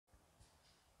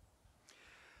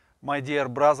My dear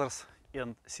brothers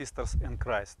and sisters in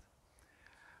Christ,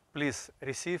 please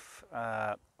receive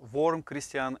a warm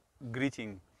Christian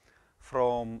greeting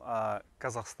from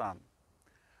Kazakhstan.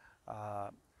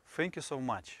 Thank you so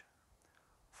much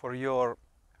for your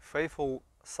faithful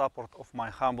support of my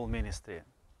humble ministry.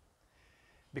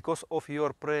 Because of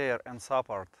your prayer and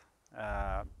support,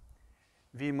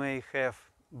 we may have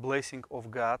blessing of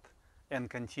God and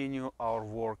continue our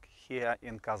work here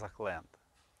in Kazakh land.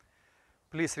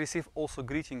 Please receive also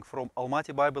greeting from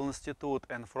Almaty Bible Institute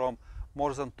and from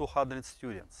more than 200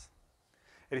 students.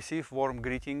 Receive warm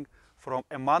greeting from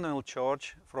Emmanuel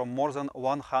Church from more than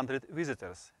 100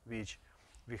 visitors, which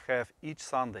we have each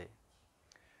Sunday.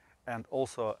 And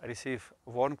also receive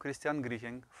warm Christian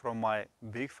greeting from my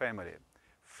big family.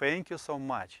 Thank you so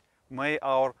much. May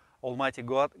our Almighty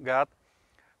God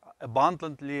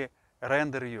abundantly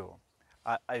render you.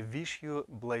 I wish you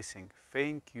blessing.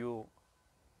 Thank you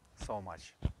so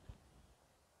much.